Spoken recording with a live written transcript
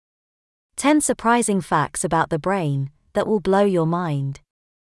10 surprising facts about the brain that will blow your mind.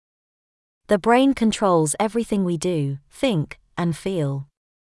 The brain controls everything we do, think, and feel.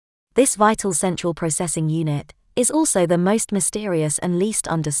 This vital central processing unit is also the most mysterious and least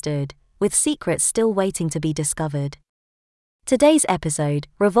understood, with secrets still waiting to be discovered. Today's episode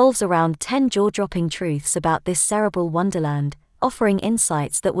revolves around 10 jaw-dropping truths about this cerebral wonderland, offering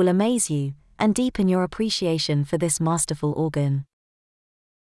insights that will amaze you and deepen your appreciation for this masterful organ.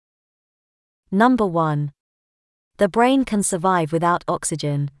 Number 1. The brain can survive without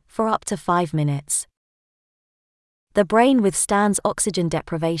oxygen for up to 5 minutes. The brain withstands oxygen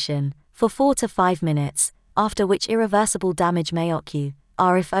deprivation for 4 to 5 minutes, after which irreversible damage may occur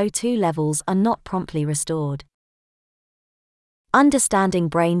if O2 levels are not promptly restored. Understanding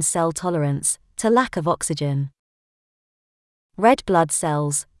brain cell tolerance to lack of oxygen. Red blood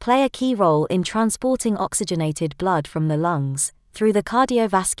cells play a key role in transporting oxygenated blood from the lungs through the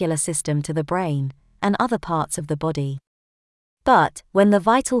cardiovascular system to the brain and other parts of the body. But when the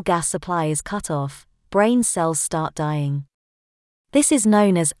vital gas supply is cut off, brain cells start dying. This is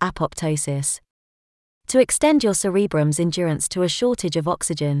known as apoptosis. To extend your cerebrum's endurance to a shortage of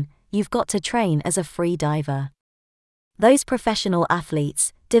oxygen, you've got to train as a free diver. Those professional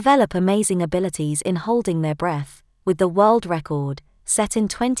athletes develop amazing abilities in holding their breath, with the world record set in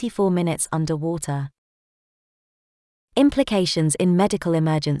 24 minutes underwater. Implications in medical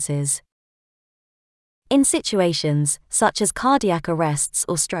emergencies. In situations such as cardiac arrests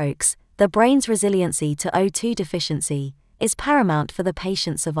or strokes, the brain's resiliency to O2 deficiency is paramount for the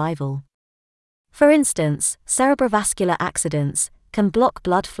patient's survival. For instance, cerebrovascular accidents can block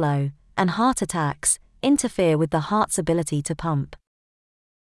blood flow, and heart attacks interfere with the heart's ability to pump.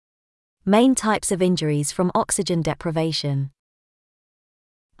 Main types of injuries from oxygen deprivation.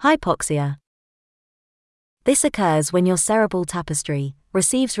 Hypoxia. This occurs when your cerebral tapestry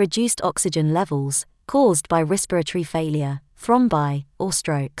receives reduced oxygen levels caused by respiratory failure, thrombi, or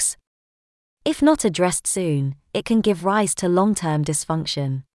strokes. If not addressed soon, it can give rise to long-term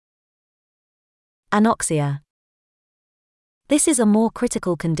dysfunction. Anoxia. This is a more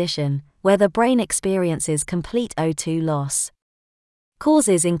critical condition where the brain experiences complete O2 loss.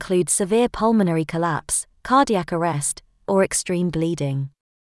 Causes include severe pulmonary collapse, cardiac arrest, or extreme bleeding.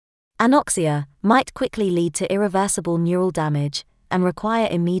 Anoxia might quickly lead to irreversible neural damage and require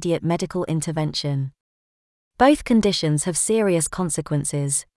immediate medical intervention. Both conditions have serious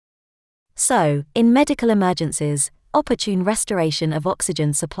consequences. So, in medical emergencies, opportune restoration of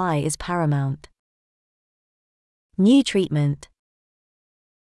oxygen supply is paramount. New treatment.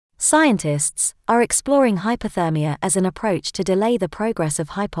 Scientists are exploring hypothermia as an approach to delay the progress of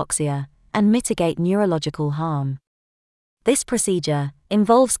hypoxia and mitigate neurological harm. This procedure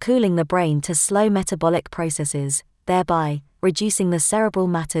involves cooling the brain to slow metabolic processes, thereby reducing the cerebral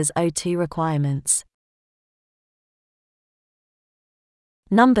matter's O2 requirements.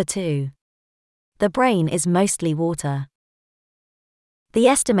 Number 2. The brain is mostly water. The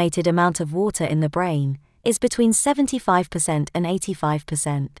estimated amount of water in the brain is between 75% and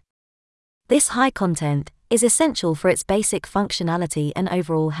 85%. This high content is essential for its basic functionality and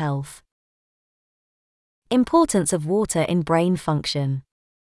overall health. Importance of water in brain function.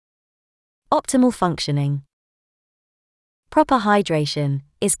 Optimal functioning. Proper hydration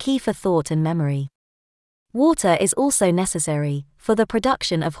is key for thought and memory. Water is also necessary for the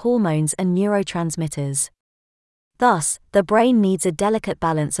production of hormones and neurotransmitters. Thus, the brain needs a delicate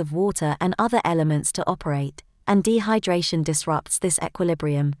balance of water and other elements to operate, and dehydration disrupts this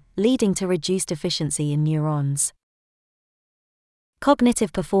equilibrium, leading to reduced efficiency in neurons.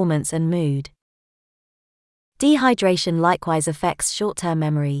 Cognitive performance and mood. Dehydration likewise affects short-term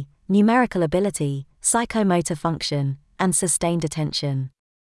memory, numerical ability, psychomotor function, and sustained attention.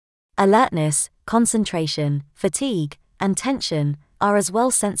 Alertness, concentration, fatigue, and tension are as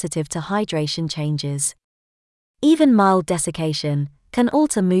well sensitive to hydration changes. Even mild desiccation can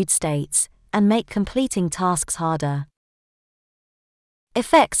alter mood states and make completing tasks harder.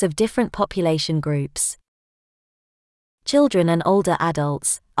 Effects of different population groups. Children and older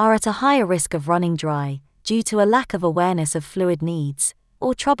adults are at a higher risk of running dry due to a lack of awareness of fluid needs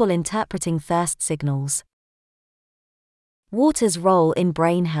or trouble interpreting thirst signals. Water's role in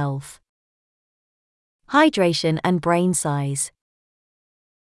brain health. Hydration and brain size.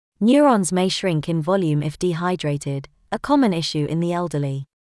 Neurons may shrink in volume if dehydrated, a common issue in the elderly.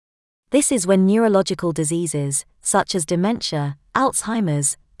 This is when neurological diseases, such as dementia,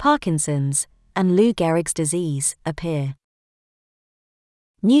 Alzheimer's, Parkinson's, and Lou Gehrig's disease, appear.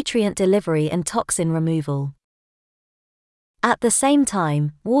 Nutrient delivery and toxin removal. At the same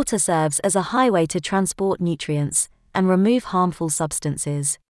time, water serves as a highway to transport nutrients and remove harmful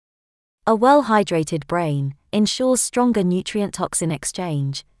substances. A well-hydrated brain ensures stronger nutrient-toxin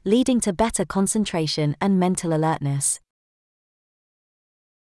exchange, leading to better concentration and mental alertness.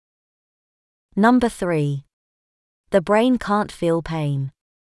 Number 3. The brain can't feel pain.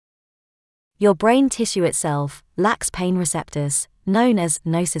 Your brain tissue itself lacks pain receptors, known as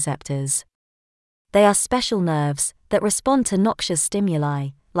nociceptors. They are special nerves that respond to noxious stimuli,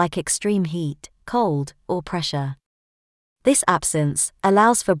 like extreme heat, cold, or pressure. This absence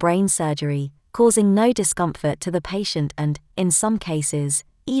allows for brain surgery, causing no discomfort to the patient and, in some cases,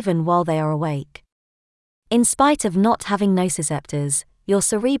 even while they are awake. In spite of not having nociceptors, your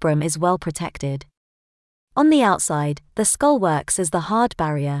cerebrum is well protected. On the outside, the skull works as the hard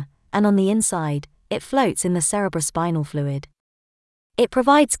barrier, and on the inside, it floats in the cerebrospinal fluid. It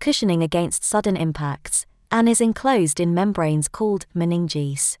provides cushioning against sudden impacts, and is enclosed in membranes called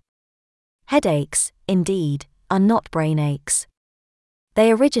meninges. Headaches, indeed, are not brain aches.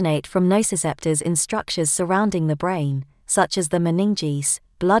 They originate from nociceptors in structures surrounding the brain, such as the meninges,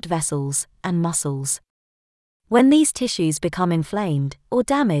 blood vessels, and muscles. When these tissues become inflamed or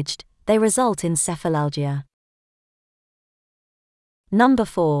damaged, they result in cephalalgia. Number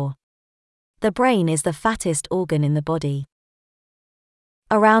 4. The brain is the fattest organ in the body.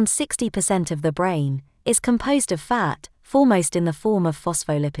 Around 60% of the brain is composed of fat, foremost in the form of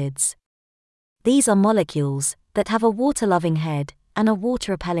phospholipids. These are molecules that have a water-loving head and a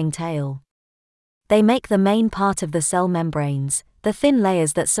water-repelling tail. They make the main part of the cell membranes, the thin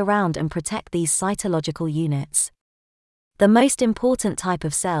layers that surround and protect these cytological units. The most important type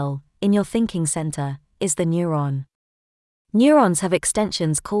of cell, in your thinking center, is the neuron. Neurons have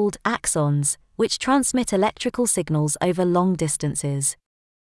extensions called axons, which transmit electrical signals over long distances.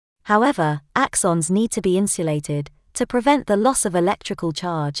 However, axons need to be insulated to prevent the loss of electrical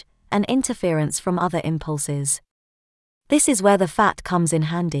charge and interference from other impulses. This is where the fat comes in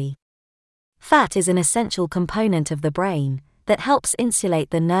handy. Fat is an essential component of the brain that helps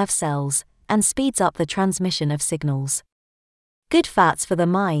insulate the nerve cells and speeds up the transmission of signals. Good fats for the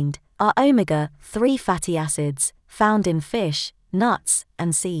mind are omega-3 fatty acids, found in fish, nuts,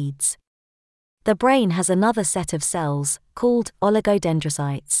 and seeds. The brain has another set of cells, called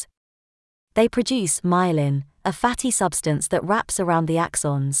oligodendrocytes. They produce myelin, a fatty substance that wraps around the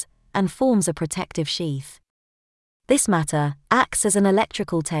axons and forms a protective sheath. This matter acts as an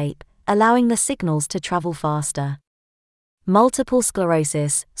electrical tape, allowing the signals to travel faster. Multiple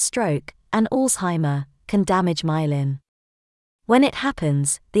sclerosis, stroke, and Alzheimer can damage myelin. When it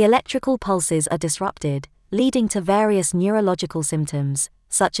happens, the electrical pulses are disrupted, leading to various neurological symptoms,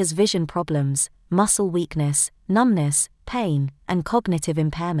 such as vision problems, muscle weakness, numbness, pain, and cognitive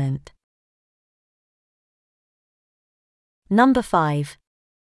impairment. Number 5.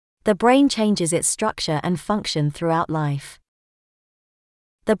 The brain changes its structure and function throughout life.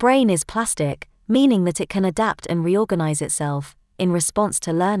 The brain is plastic, meaning that it can adapt and reorganize itself in response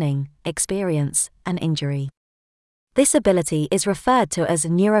to learning, experience, and injury. This ability is referred to as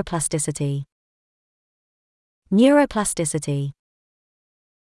neuroplasticity. Neuroplasticity.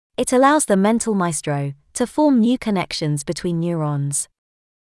 It allows the mental maestro to form new connections between neurons.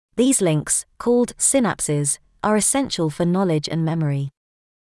 These links, called synapses, are essential for knowledge and memory.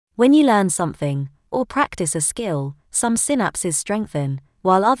 When you learn something, or practice a skill, some synapses strengthen,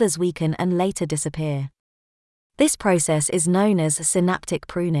 while others weaken and later disappear. This process is known as synaptic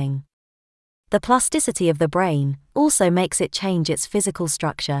pruning. The plasticity of the brain also makes it change its physical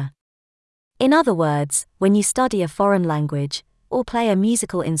structure. In other words, when you study a foreign language, or play a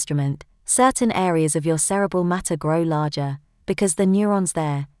musical instrument, certain areas of your cerebral matter grow larger, because the neurons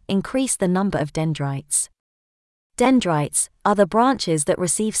there increase the number of dendrites. Dendrites are the branches that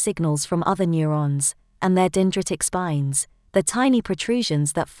receive signals from other neurons, and their dendritic spines, the tiny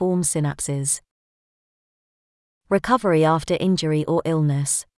protrusions that form synapses. Recovery after injury or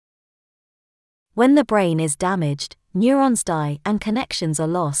illness. When the brain is damaged, neurons die and connections are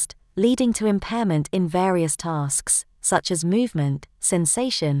lost, leading to impairment in various tasks, such as movement,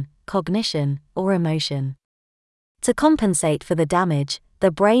 sensation, cognition, or emotion. To compensate for the damage,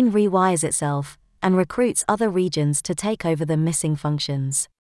 the brain rewires itself and recruits other regions to take over the missing functions.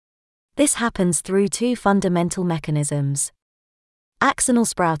 This happens through two fundamental mechanisms: axonal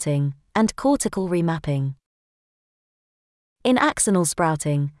sprouting and cortical remapping. In axonal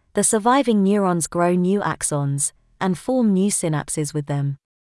sprouting, the surviving neurons grow new axons and form new synapses with them.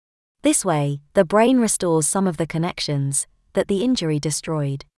 This way, the brain restores some of the connections that the injury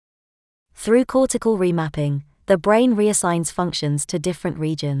destroyed. Through cortical remapping, the brain reassigns functions to different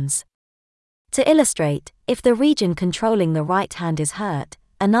regions. To illustrate, if the region controlling the right hand is hurt,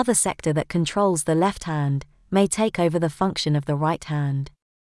 another sector that controls the left hand may take over the function of the right hand.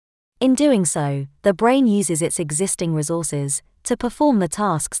 In doing so, the brain uses its existing resources to perform the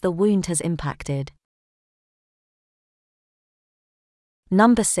tasks the wound has impacted.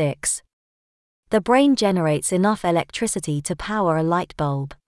 Number 6. The brain generates enough electricity to power a light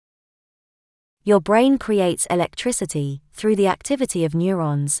bulb. Your brain creates electricity through the activity of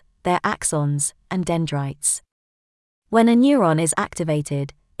neurons, their axons, and dendrites. When a neuron is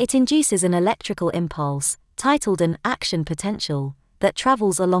activated, it induces an electrical impulse, titled an action potential, that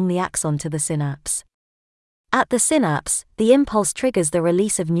travels along the axon to the synapse. At the synapse, the impulse triggers the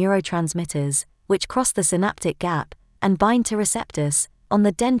release of neurotransmitters, which cross the synaptic gap and bind to receptors on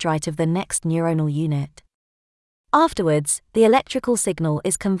the dendrite of the next neuronal unit. Afterwards, the electrical signal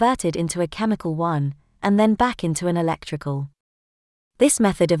is converted into a chemical one, and then back into an electrical. This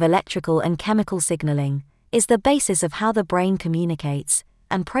method of electrical and chemical signaling is the basis of how the brain communicates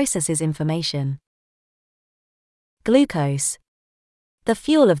and processes information. Glucose. The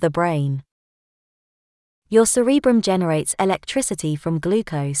fuel of the brain. Your cerebrum generates electricity from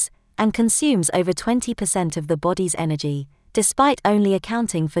glucose and consumes over 20% of the body's energy, despite only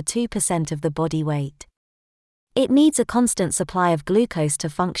accounting for 2% of the body weight. It needs a constant supply of glucose to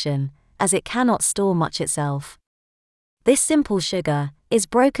function, as it cannot store much itself. This simple sugar is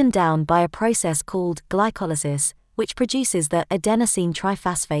broken down by a process called glycolysis, which produces the adenosine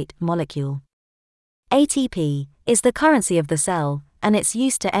triphosphate molecule. ATP is the currency of the cell, and it's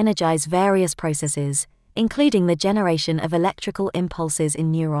used to energize various processes, including the generation of electrical impulses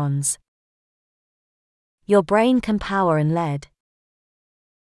in neurons. Your brain can power an LED.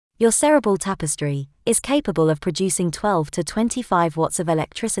 Your cerebral tapestry is capable of producing 12 to 25 watts of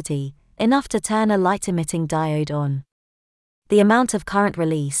electricity, enough to turn a light-emitting diode on. The amount of current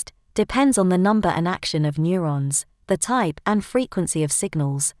released depends on the number and action of neurons, the type and frequency of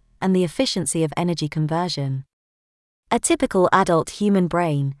signals, and the efficiency of energy conversion. A typical adult human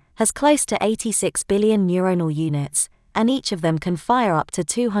brain has close to 86 billion neuronal units, and each of them can fire up to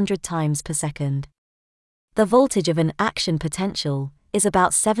 200 times per second. The voltage of an action potential is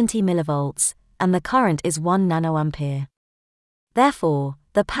about 70 millivolts, and the current is 1 nanoampere. Therefore,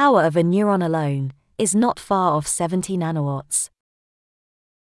 the power of a neuron alone is not far off 70 nanowatts.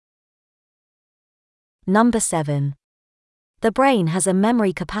 Number 7. The brain has a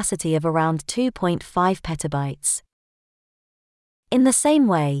memory capacity of around 2.5 petabytes. In the same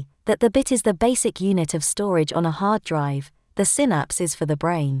way that the bit is the basic unit of storage on a hard drive, the synapse is for the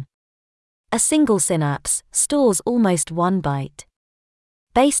brain. A single synapse stores almost 1 byte.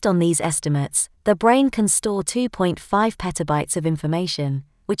 Based on these estimates, the brain can store 2.5 petabytes of information,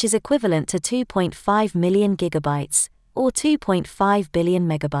 which is equivalent to 2.5 million gigabytes, or 2.5 billion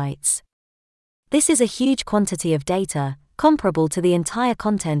megabytes. This is a huge quantity of data, comparable to the entire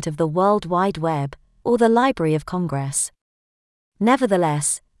content of the World Wide Web, or the Library of Congress.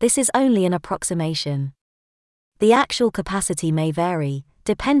 Nevertheless, this is only an approximation. The actual capacity may vary,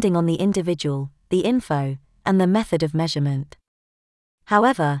 depending on the individual, the info, and the method of measurement.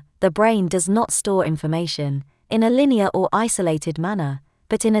 However, the brain does not store information in a linear or isolated manner,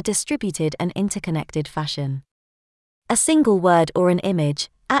 but in a distributed and interconnected fashion. A single word or an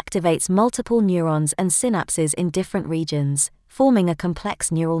image activates multiple neurons and synapses in different regions, forming a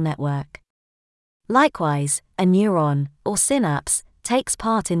complex neural network. Likewise, a neuron, or synapse, takes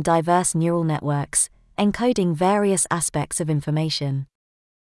part in diverse neural networks, encoding various aspects of information.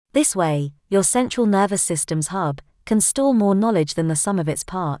 This way, your central nervous system's hub can store more knowledge than the sum of its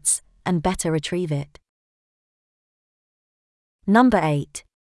parts, and better retrieve it. Number 8.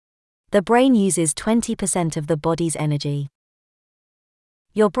 The brain uses 20% of the body's energy.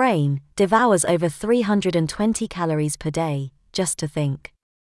 Your brain devours over 320 calories per day, just to think.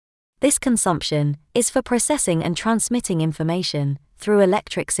 This consumption is for processing and transmitting information through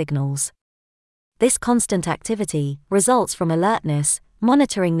electric signals. This constant activity results from alertness,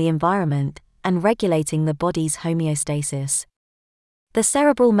 monitoring the environment, and regulating the body's homeostasis. The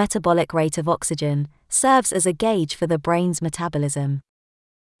cerebral metabolic rate of oxygen serves as a gauge for the brain's metabolism.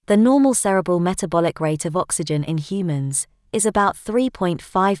 The normal cerebral metabolic rate of oxygen in humans is about 3.5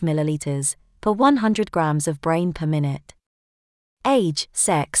 milliliters per 100 grams of brain per minute. Age,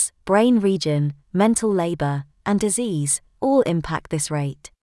 sex, brain region, mental labor, and disease all impact this rate.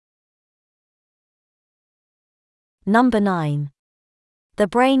 Number 9. The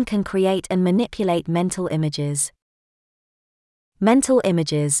brain can create and manipulate mental images. Mental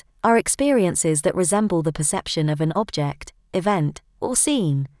images are experiences that resemble the perception of an object, event, or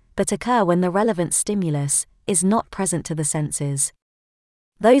scene, but occur when the relevant stimulus is not present to the senses.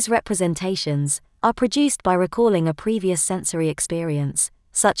 Those representations are produced by recalling a previous sensory experience,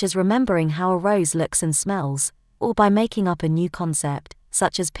 such as remembering how a rose looks and smells, or by making up a new concept,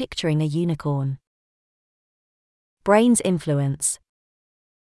 such as picturing a unicorn. Brain's influence.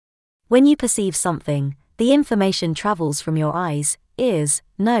 When you perceive something, the information travels from your eyes, ears,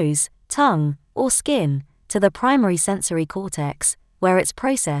 nose, tongue, or skin, to the primary sensory cortex, where it's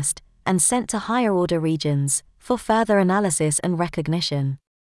processed and sent to higher-order regions for further analysis and recognition.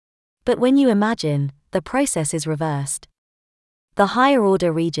 But when you imagine, the process is reversed. The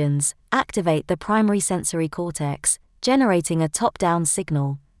higher-order regions activate the primary sensory cortex, generating a top-down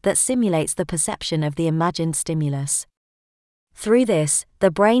signal that simulates the perception of the imagined stimulus. Through this,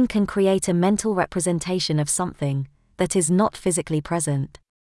 the brain can create a mental representation of something that is not physically present.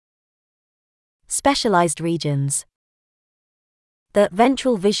 Specialized regions. The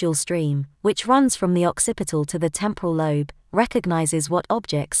ventral visual stream, which runs from the occipital to the temporal lobe, recognizes what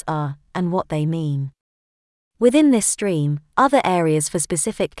objects are and what they mean. Within this stream, other areas for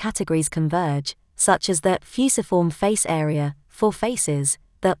specific categories converge, such as the fusiform face area for faces,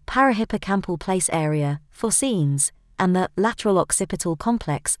 the parahippocampal place area for scenes, and the lateral occipital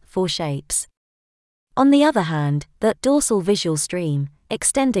complex for shapes. On the other hand, the dorsal visual stream,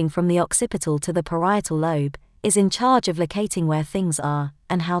 extending from the occipital to the parietal lobe, is in charge of locating where things are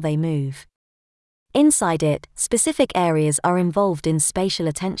and how they move. Inside it, specific areas are involved in spatial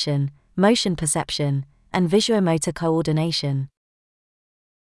attention, motion perception, and visuomotor coordination.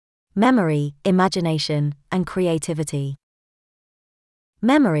 Memory, imagination, and creativity.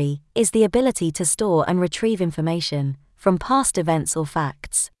 Memory is the ability to store and retrieve information from past events or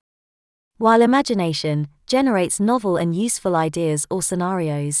facts, while imagination generates novel and useful ideas or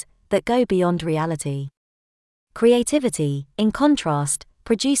scenarios that go beyond reality. Creativity, in contrast,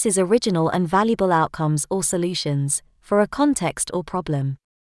 produces original and valuable outcomes or solutions for a context or problem.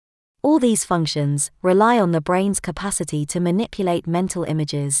 All these functions rely on the brain's capacity to manipulate mental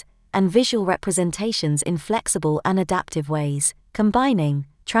images and visual representations in flexible and adaptive ways, combining,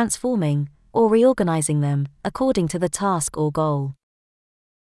 transforming, or reorganizing them according to the task or goal.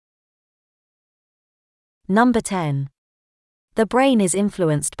 Number 10. The brain is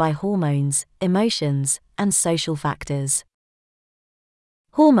influenced by hormones, emotions, and social factors.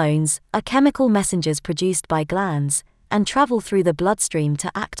 Hormones are chemical messengers produced by glands and travel through the bloodstream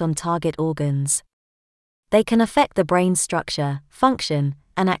to act on target organs. They can affect the brain's structure, function,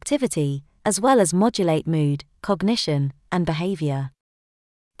 and activity, as well as modulate mood, cognition, and behavior.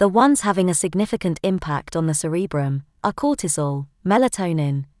 The ones having a significant impact on the cerebrum are cortisol,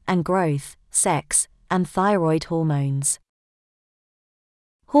 melatonin, and growth, sex, and thyroid hormones.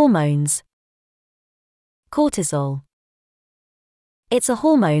 Hormones. Cortisol. It's a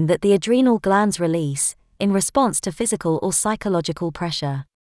hormone that the adrenal glands release in response to physical or psychological pressure.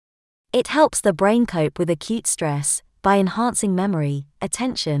 It helps the brain cope with acute stress by enhancing memory,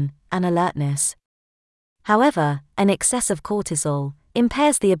 attention, and alertness. However, an excess of cortisol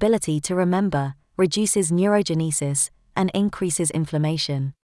impairs the ability to remember, reduces neurogenesis, and increases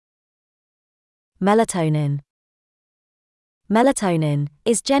inflammation. Melatonin. Melatonin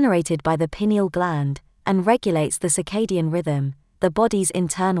is generated by the pineal gland and regulates the circadian rhythm, the body's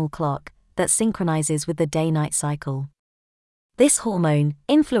internal clock that synchronizes with the day-night cycle. This hormone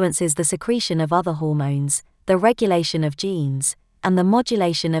influences the secretion of other hormones, the regulation of genes, and the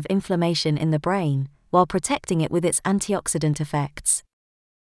modulation of inflammation in the brain, while protecting it with its antioxidant effects.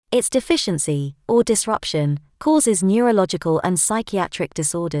 Its deficiency, or disruption, causes neurological and psychiatric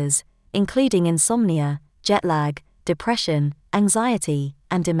disorders, including insomnia, jet lag, depression, anxiety,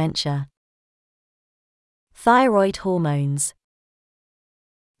 and dementia. Thyroid hormones.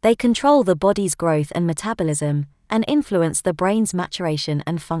 They control the body's growth and metabolism, and influence the brain's maturation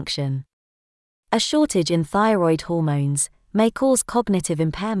and function. A shortage in thyroid hormones may cause cognitive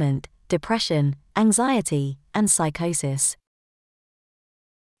impairment, depression, anxiety, and psychosis.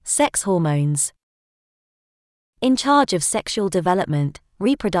 Sex hormones. In charge of sexual development,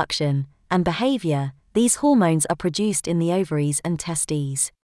 reproduction, and behavior, these hormones are produced in the ovaries and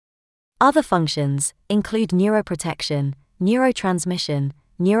testes. Other functions include neuroprotection, neurotransmission,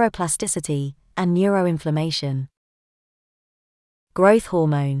 neuroplasticity, and neuroinflammation. Growth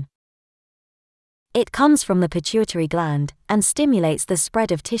hormone. It comes from the pituitary gland and stimulates the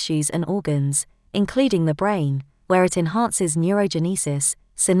spread of tissues and organs, including the brain, where it enhances neurogenesis,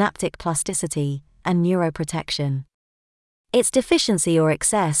 synaptic plasticity, and neuroprotection. Its deficiency or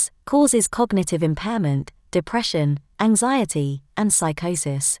excess causes cognitive impairment, depression, anxiety, and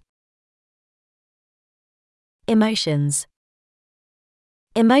psychosis. Emotions.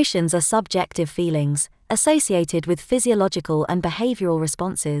 Emotions are subjective feelings associated with physiological and behavioral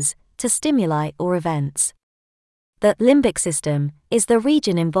responses to stimuli or events. The limbic system is the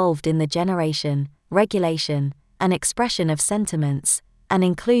region involved in the generation, regulation, and expression of sentiments, and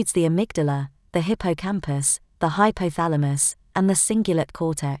includes the amygdala, the hippocampus, the hypothalamus, and the cingulate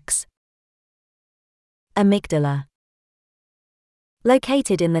cortex. Amygdala.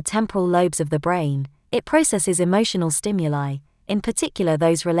 Located in the temporal lobes of the brain, it processes emotional stimuli, in particular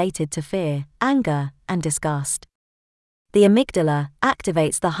those related to fear, anger, and disgust. The amygdala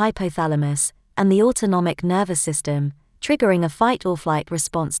activates the hypothalamus and the autonomic nervous system, triggering a fight-or-flight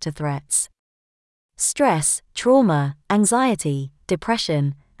response to threats. Stress, trauma, anxiety,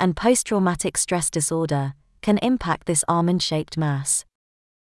 depression, and post-traumatic stress disorder can impact this almond-shaped mass.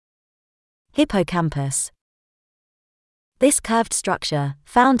 Hippocampus. This curved structure,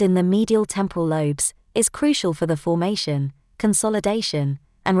 found in the medial temporal lobes, is crucial for the formation, consolidation,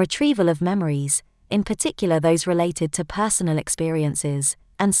 and retrieval of memories, in particular those related to personal experiences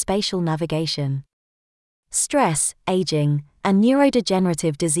and spatial navigation. Stress, aging, and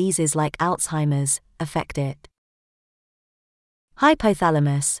neurodegenerative diseases like Alzheimer's affect it.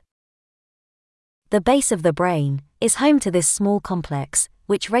 Hypothalamus. The base of the brain is home to this small complex,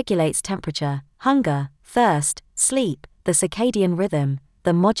 which regulates temperature, hunger, thirst, sleep, the circadian rhythm,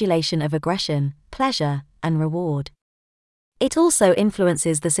 the modulation of aggression, pleasure, and reward. It also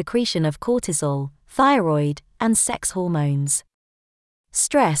influences the secretion of cortisol, thyroid, and sex hormones.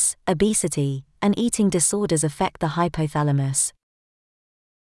 Stress, obesity, and eating disorders affect the hypothalamus.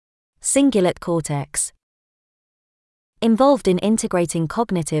 Cingulate cortex. Involved in integrating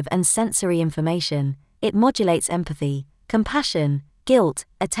cognitive and sensory information, it modulates empathy, compassion, guilt,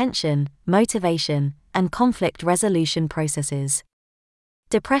 attention, motivation, and conflict resolution processes.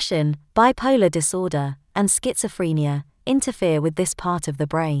 Depression, bipolar disorder, and schizophrenia interfere with this part of the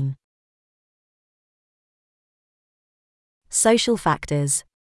brain. Social factors.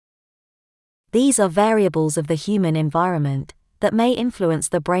 These are variables of the human environment that may influence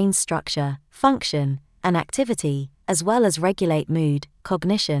the brain's structure, function, and activity, as well as regulate mood,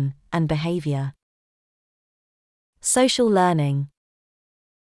 cognition, and behavior. Social learning.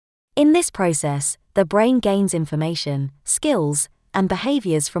 In this process, the brain gains information, skills, and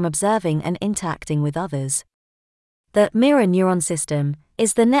behaviors from observing and interacting with others. The mirror neuron system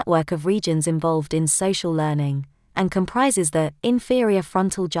is the network of regions involved in social learning, and comprises the inferior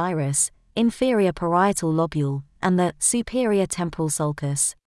frontal gyrus, inferior parietal lobule, and the superior temporal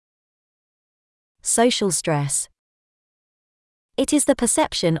sulcus. Social stress. It is the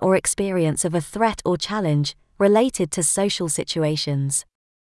perception or experience of a threat or challenge related to social situations.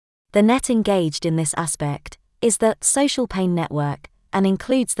 The net engaged in this aspect is the social pain network and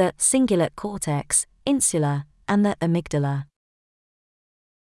includes the cingulate cortex, insula, and the amygdala.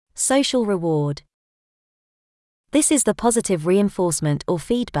 Social reward. This is the positive reinforcement or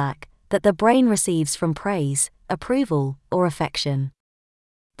feedback that the brain receives from praise, approval, or affection.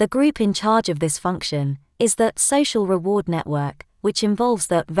 The group in charge of this function is the social reward network, which involves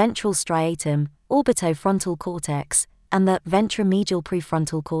the ventral striatum, orbitofrontal cortex, and the ventromedial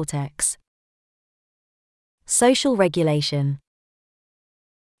prefrontal cortex. Social regulation.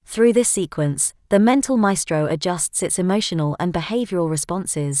 Through this sequence, the mental maestro adjusts its emotional and behavioral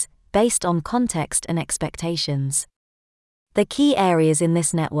responses based on context and expectations. The key areas in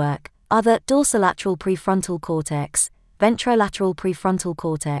this network are the dorsolateral prefrontal cortex, ventrolateral prefrontal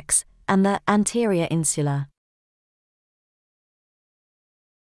cortex, and the anterior insula.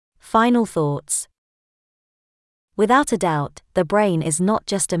 Final thoughts. Without a doubt, the brain is not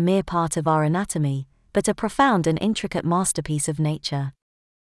just a mere part of our anatomy, but a profound and intricate masterpiece of nature.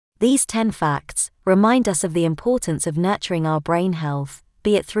 These 10 facts remind us of the importance of nurturing our brain health,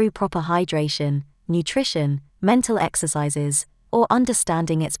 be it through proper hydration, nutrition, mental exercises, or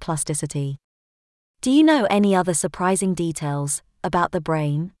understanding its plasticity. Do you know any other surprising details about the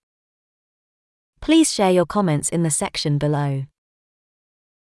brain? Please share your comments in the section below.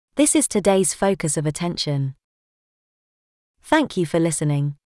 This is today's focus of attention. Thank you for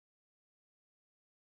listening.